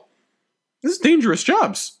jail. This is dangerous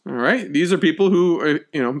jobs. All right, these are people who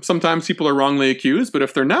sometimes people are wrongly accused, but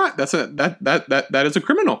if they're not, that is a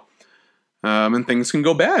criminal. And things can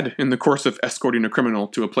go bad in the course of escorting a criminal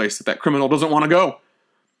to a place that criminal doesn't want to go.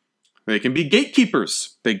 They can be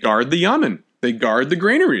gatekeepers. They guard the yamen. They guard the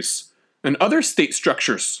granaries and other state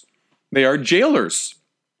structures. They are jailers.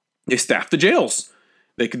 They staff the jails.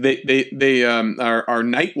 They are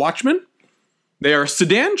night watchmen. They are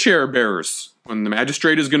sedan chair bearers. When the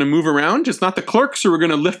magistrate is going to move around, it's not the clerks who are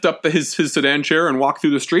going to lift up his sedan chair and walk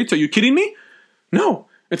through the streets. Are you kidding me? No,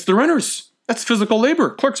 it's the runners. That's physical labor.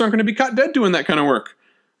 Clerks aren't going to be caught dead doing that kind of work.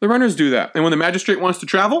 The runners do that. And when the magistrate wants to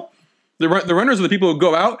travel, the runners are the people who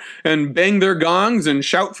go out and bang their gongs and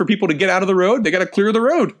shout for people to get out of the road. They got to clear the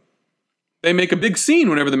road. They make a big scene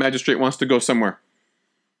whenever the magistrate wants to go somewhere.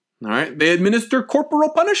 All right. They administer corporal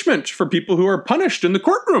punishment for people who are punished in the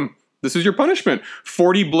courtroom. This is your punishment.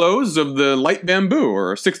 40 blows of the light bamboo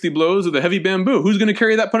or 60 blows of the heavy bamboo. Who's going to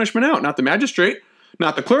carry that punishment out? Not the magistrate.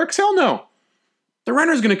 Not the clerks. Hell no. The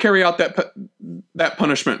runner's going to carry out that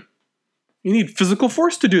punishment. You need physical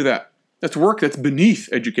force to do that. That's work that's beneath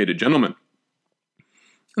educated gentlemen.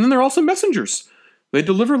 And then there are also messengers. They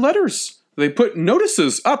deliver letters. They put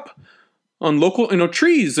notices up on local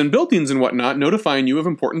trees and buildings and whatnot, notifying you of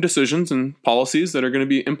important decisions and policies that are going to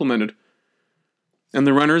be implemented. And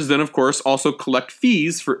the runners then, of course, also collect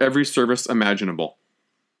fees for every service imaginable.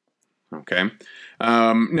 Okay.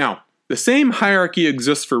 Now, the same hierarchy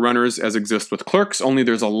exists for runners as exists with clerks, only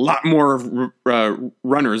there's a lot more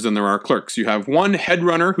runners than there are clerks. You have one head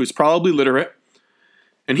runner who's probably literate,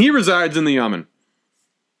 and he resides in the yamen.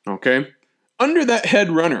 Okay? Under that head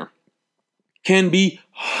runner can be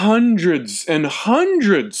hundreds and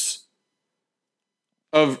hundreds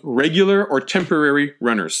of regular or temporary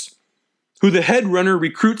runners, who the head runner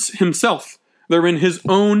recruits himself. They're in his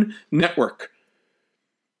own network.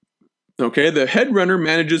 Okay, the head runner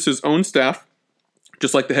manages his own staff,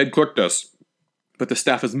 just like the head clerk does. But the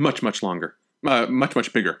staff is much, much longer,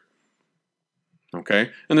 much bigger.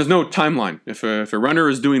 Okay, and there's no timeline. If a runner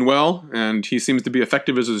is doing well and he seems to be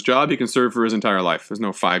effective at his job, he can serve for his entire life. There's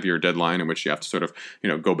no 5-year deadline in which you have to sort of,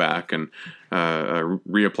 go back and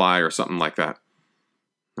reapply or something like that.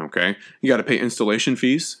 Okay, you got to pay installation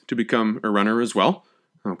fees to become a runner as well.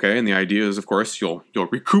 Okay, and the idea is, of course, you'll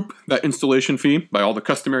recoup that installation fee by all the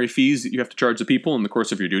customary fees that you have to charge the people in the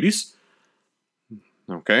course of your duties.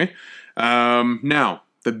 Okay, now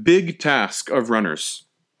the big task of runners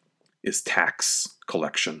is tax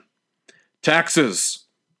collection. Taxes.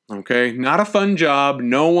 Okay, not a fun job.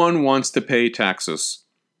 No one wants to pay taxes,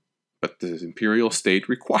 but the imperial state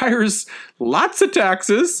requires lots of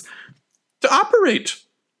taxes to operate.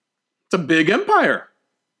 It's a big empire.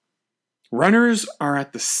 Runners are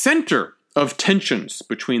at the center of tensions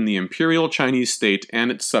between the imperial Chinese state and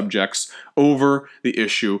its subjects over the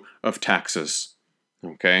issue of taxes.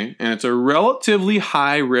 Okay? And it's a relatively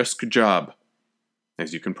high-risk job,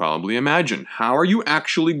 as you can probably imagine. How are you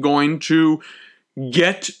actually going to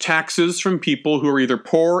get taxes from people who are either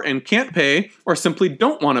poor and can't pay or simply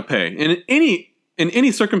don't want to pay? And in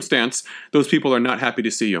any circumstance, those people are not happy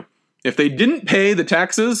to see you. If they didn't pay the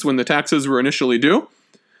taxes when the taxes were initially due,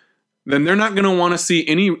 then they're not going to want to see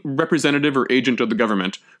any representative or agent of the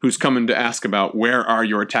government who's coming to ask about where are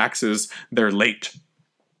your taxes, they're late.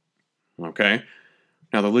 Okay?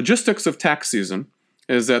 Now, the logistics of tax season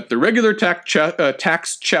is that the regular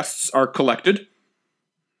tax chests are collected.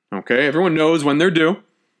 Okay? Everyone knows when they're due.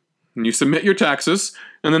 And you submit your taxes,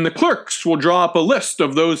 and then the clerks will draw up a list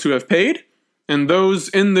of those who have paid and those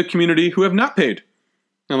in the community who have not paid.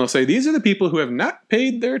 And they'll say, these are the people who have not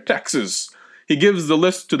paid their taxes. He gives the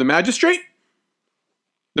list to the magistrate.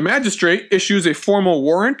 The magistrate issues a formal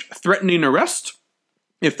warrant threatening arrest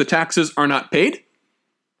if the taxes are not paid.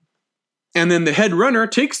 And then the head runner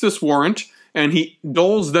takes this warrant and he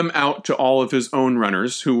doles them out to all of his own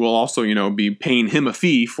runners who will also, be paying him a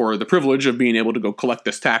fee for the privilege of being able to go collect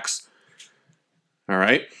this tax. All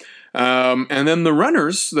right. And then the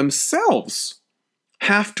runners themselves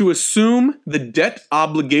have to assume the debt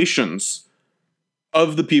obligations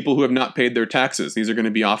of the people who have not paid their taxes. These are going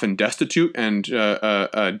to be often destitute and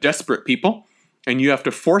desperate people, and you have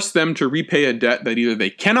to force them to repay a debt that either they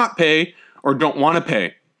cannot pay or don't want to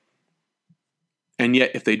pay. And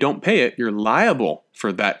yet, if they don't pay it, you're liable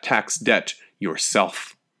for that tax debt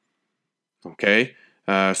yourself. Okay?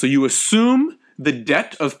 So you assume the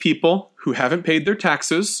debt of people who haven't paid their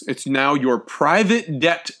taxes. It's now your private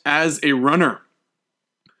debt as a runner.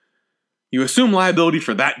 You assume liability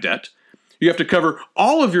for that debt. You have to cover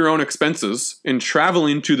all of your own expenses in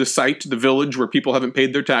traveling to the site, the village where people haven't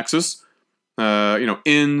paid their taxes.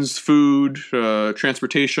 Inns, food,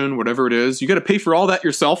 transportation, whatever it is. You got to pay for all that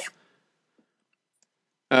yourself.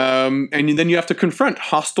 And then you have to confront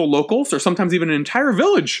hostile locals or sometimes even an entire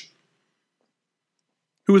village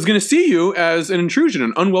who is going to see you as an intrusion,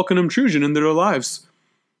 an unwelcome intrusion into their lives.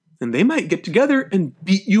 And they might get together and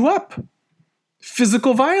beat you up.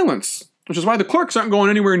 Physical violence, which is why the clerks aren't going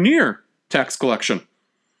anywhere near tax collection.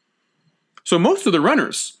 So most of the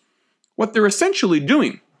runners, what they're essentially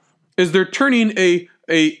doing is they're turning a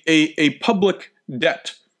public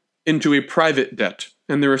debt into a private debt.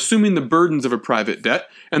 And they're assuming the burdens of a private debt,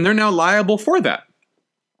 and they're now liable for that.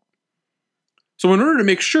 So in order to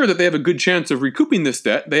make sure that they have a good chance of recouping this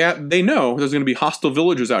debt, they know there's going to be hostile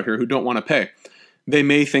villagers out here who don't want to pay. They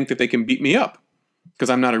may think that they can beat me up because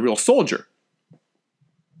I'm not a real soldier.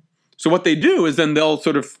 So what they do is then they'll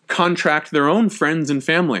sort of contract their own friends and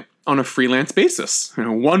family on a freelance basis.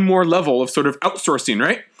 One more level of sort of outsourcing,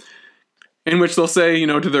 right? In which they'll say,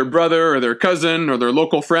 to their brother or their cousin or their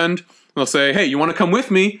local friend, they'll say, hey, you want to come with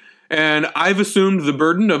me? And I've assumed the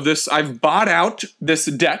burden of this. I've bought out this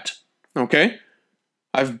debt, okay?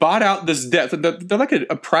 I've bought out this debt. They're like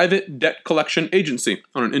a private debt collection agency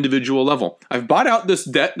on an individual level. I've bought out this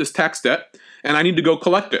debt, this tax debt, and I need to go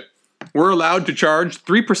collect it. We're allowed to charge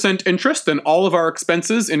 3% interest on all of our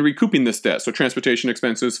expenses in recouping this debt. So transportation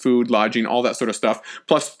expenses, food, lodging, all that sort of stuff,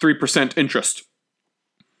 plus 3% interest.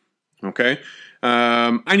 Okay?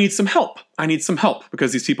 I need some help.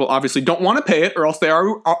 Because these people obviously don't want to pay it, or else they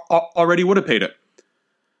already would have paid it.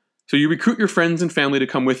 So you recruit your friends and family to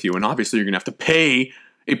come with you, and obviously you're going to have to pay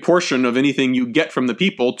a portion of anything you get from the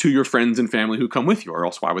people to your friends and family who come with you, or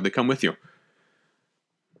else why would they come with you?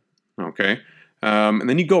 Okay? And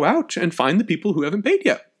then you go out and find the people who haven't paid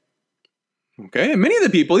yet. Okay? And many of the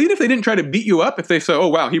people, even if they didn't try to beat you up, if they say, oh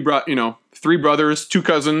wow, he brought, 3 brothers, 2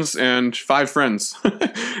 cousins, and 5 friends,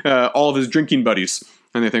 all of his drinking buddies.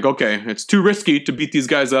 And they think, okay, it's too risky to beat these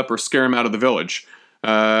guys up or scare them out of the village.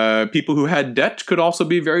 People who had debt could also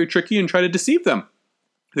be very tricky and try to deceive them.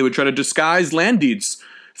 They would try to disguise land deeds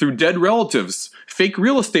through dead relatives, fake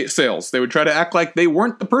real estate sales. They would try to act like they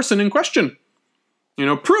weren't the person in question.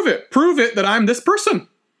 Prove it that I'm this person.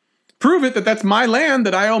 Prove it that that's my land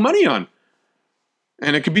that I owe money on.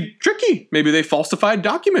 And it could be tricky. Maybe they falsified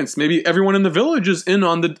documents. Maybe everyone in the village is in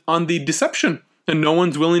on the deception and no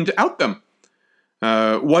one's willing to out them.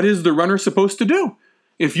 What is the runner supposed to do?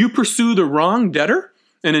 If you pursue the wrong debtor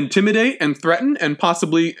and intimidate and threaten and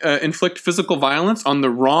possibly inflict physical violence on the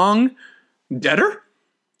wrong debtor,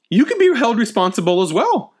 you can be held responsible as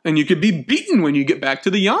well. And you could be beaten when you get back to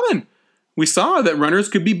the yamen. We saw that runners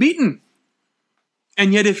could be beaten.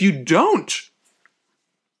 And yet if you don't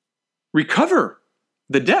recover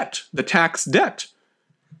the debt, the tax debt,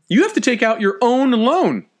 you have to take out your own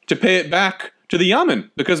loan to pay it back to the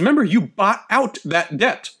yamen. Because remember, you bought out that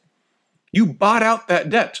debt. You bought out that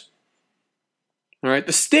debt. All right.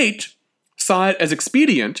 The state saw it as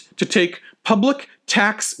expedient to take public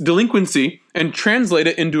tax delinquency and translate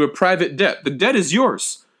it into a private debt. The debt is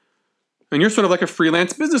yours. And you're sort of like a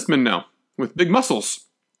freelance businessman now with big muscles.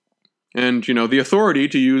 And, the authority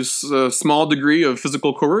to use a small degree of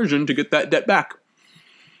physical coercion to get that debt back.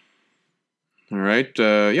 All right.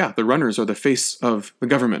 The runners are the face of the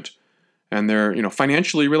government. And they're,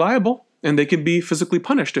 financially reliable. And they can be physically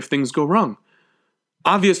punished if things go wrong.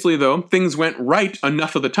 Obviously, though, things went right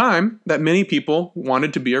enough of the time that many people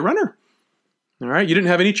wanted to be a runner. All right. You didn't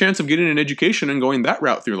have any chance of getting an education and going that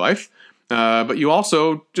route through life. But you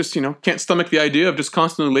also just, can't stomach the idea of just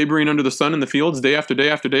constantly laboring under the sun in the fields day after day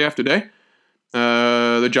after day after day.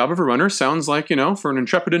 The job of a runner sounds like, for an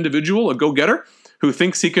intrepid individual, a go-getter who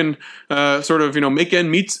thinks he can make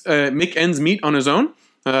ends meet on his own.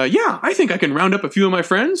 I think I can round up a few of my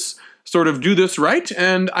friends, sort of do this right,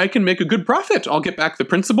 and I can make a good profit. I'll get back the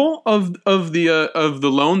principal of the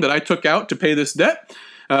loan that I took out to pay this debt,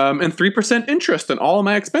 and 3% interest on all of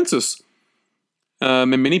my expenses.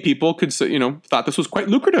 And many people could say, thought this was quite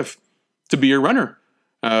lucrative to be a runner.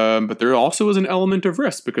 But there also is an element of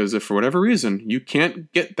risk because if for whatever reason you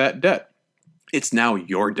can't get that debt It's now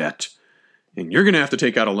your debt. And you're going to have to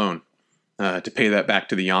take out a loan to pay that back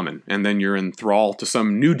to the yamen. And then you're in thrall to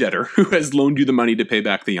some new debtor who has loaned you the money to pay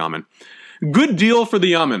back the yamen. Good deal for the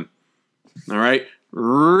yamen. All right?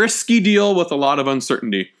 Risky deal with a lot of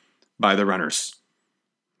uncertainty by the runners.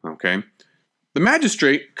 Okay? The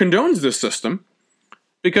magistrate condones this system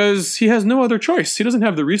because he has no other choice. He doesn't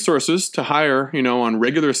have the resources to hire, on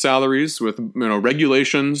regular salaries with,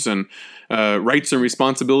 regulations and rights and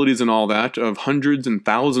responsibilities and all that of hundreds and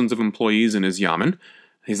thousands of employees in his yamen.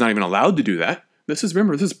 He's not even allowed to do that. This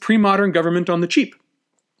is pre-modern government on the cheap.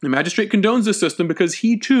 The magistrate condones this system because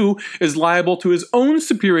he too is liable to his own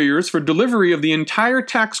superiors for delivery of the entire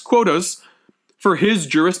tax quotas for his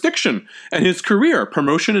jurisdiction, and his career,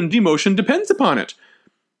 promotion and demotion depends upon it.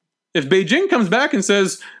 If Beijing comes back and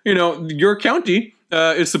says, your county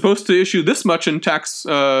is supposed to issue this much in tax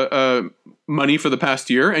money for the past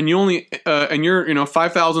year, and you're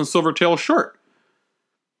 5,000 silver taels short,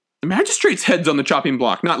 the magistrate's head's on the chopping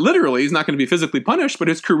block. Not literally, he's not going to be physically punished, but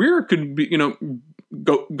his career could be,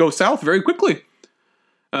 go south very quickly.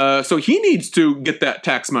 So he needs to get that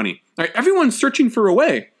tax money. All right, everyone's searching for a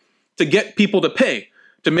way to get people to pay,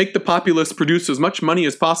 to make the populace produce as much money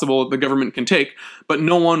as possible the government can take, but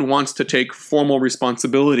no one wants to take formal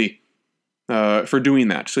responsibility for doing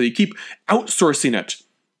that. So you keep outsourcing it,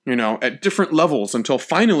 at different levels until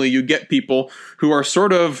finally you get people who are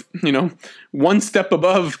sort of, one step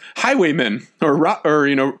above highwaymen or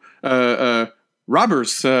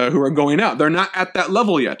robbers who are going out. They're not at that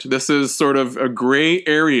level yet. This is sort of a gray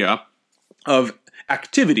area of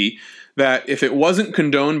activity that, if it wasn't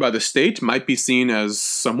condoned by the state, might be seen as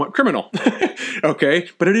somewhat criminal. Okay,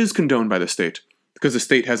 but it is condoned by the state because the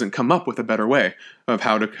state hasn't come up with a better way of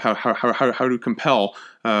how to compel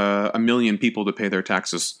 1 million people to pay their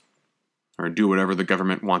taxes or do whatever the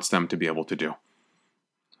government wants them to be able to do.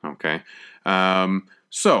 Okay,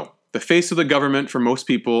 so the face of the government for most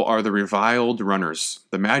people are the reviled runners.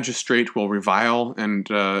 The magistrate will revile and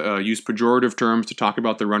use pejorative terms to talk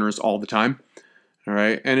about the runners all the time. All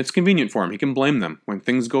right, and it's convenient for him. He can blame them. When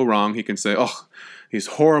things go wrong, he can say, these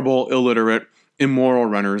horrible, illiterate, immoral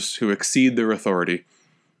runners who exceed their authority.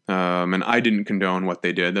 And I didn't condone what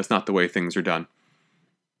they did. That's not the way things are done.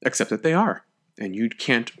 Except that they are. And you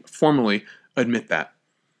can't formally admit that.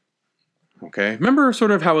 Okay? Remember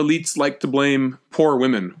sort of how elites like to blame poor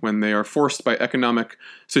women when they are forced by economic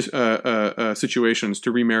situations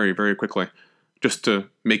to remarry very quickly, just to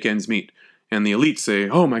make ends meet. And the elites say,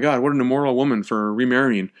 oh my God, what an immoral woman for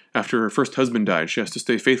remarrying after her first husband died. She has to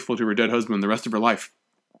stay faithful to her dead husband the rest of her life.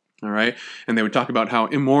 All right? And they would talk about how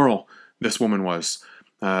immoral this woman was.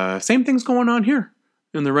 Same thing's going on here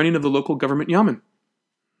in the running of the local government yamen.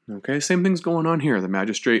 Okay, same thing's going on here. The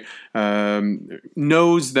magistrate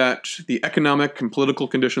knows that the economic and political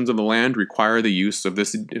conditions of the land require the use of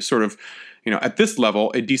this sort of, at this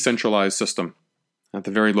level, a decentralized system at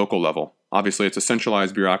the very local level. Obviously, it's a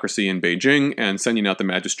centralized bureaucracy in Beijing and sending out the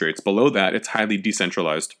magistrates. Below that, it's highly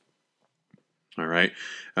decentralized. All right?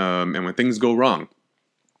 And when things go wrong,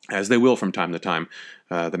 as they will from time to time,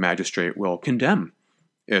 the magistrate will condemn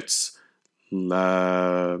its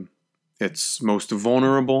most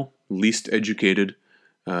vulnerable, least educated,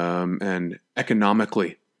 and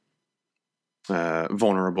economically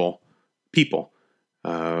vulnerable people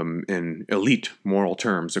in elite moral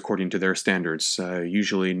terms according to their standards,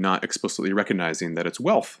 usually not explicitly recognizing that it's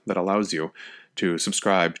wealth that allows you to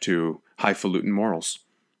subscribe to highfalutin morals.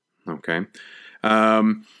 Okay?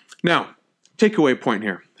 Now, takeaway point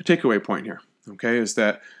here, okay, is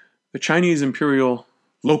that the Chinese imperial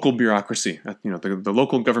local bureaucracy, the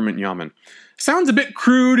local government yamen, sounds a bit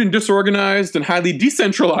crude and disorganized and highly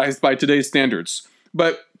decentralized by today's standards.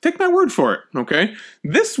 But take my word for it, okay?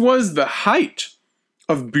 This was the height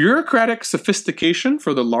of bureaucratic sophistication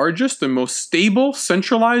for the largest and most stable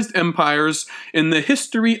centralized empires in the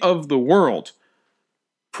history of the world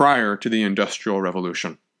prior to the Industrial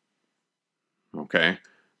Revolution. Okay?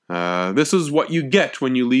 This is what you get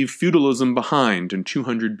when you leave feudalism behind in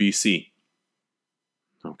 200 BC.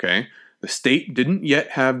 Okay? The state didn't yet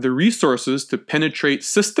have the resources to penetrate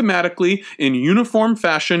systematically in uniform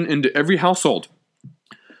fashion into every household.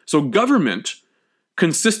 So government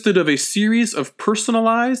consisted of a series of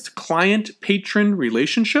personalized client-patron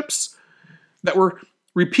relationships that were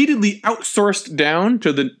repeatedly outsourced down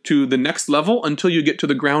to the next level until you get to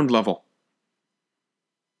the ground level.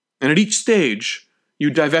 And at each stage, you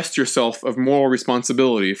divest yourself of moral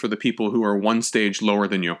responsibility for the people who are one stage lower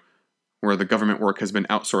than you, where the government work has been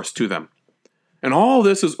outsourced to them. And all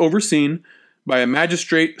this is overseen by a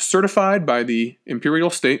magistrate certified by the imperial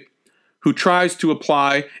state who tries to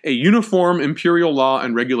apply a uniform imperial law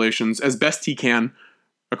and regulations as best he can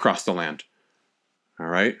across the land. All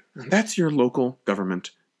right? And that's your local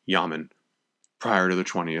government yamen prior to the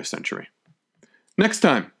 20th century. Next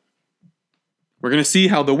time, we're going to see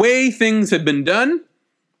how the way things have been done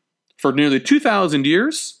for nearly 2,000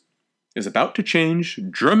 years is about to change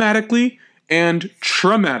dramatically and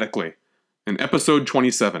traumatically in episode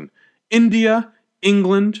 27, India,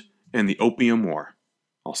 England, and the Opium War.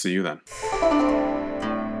 I'll see you then.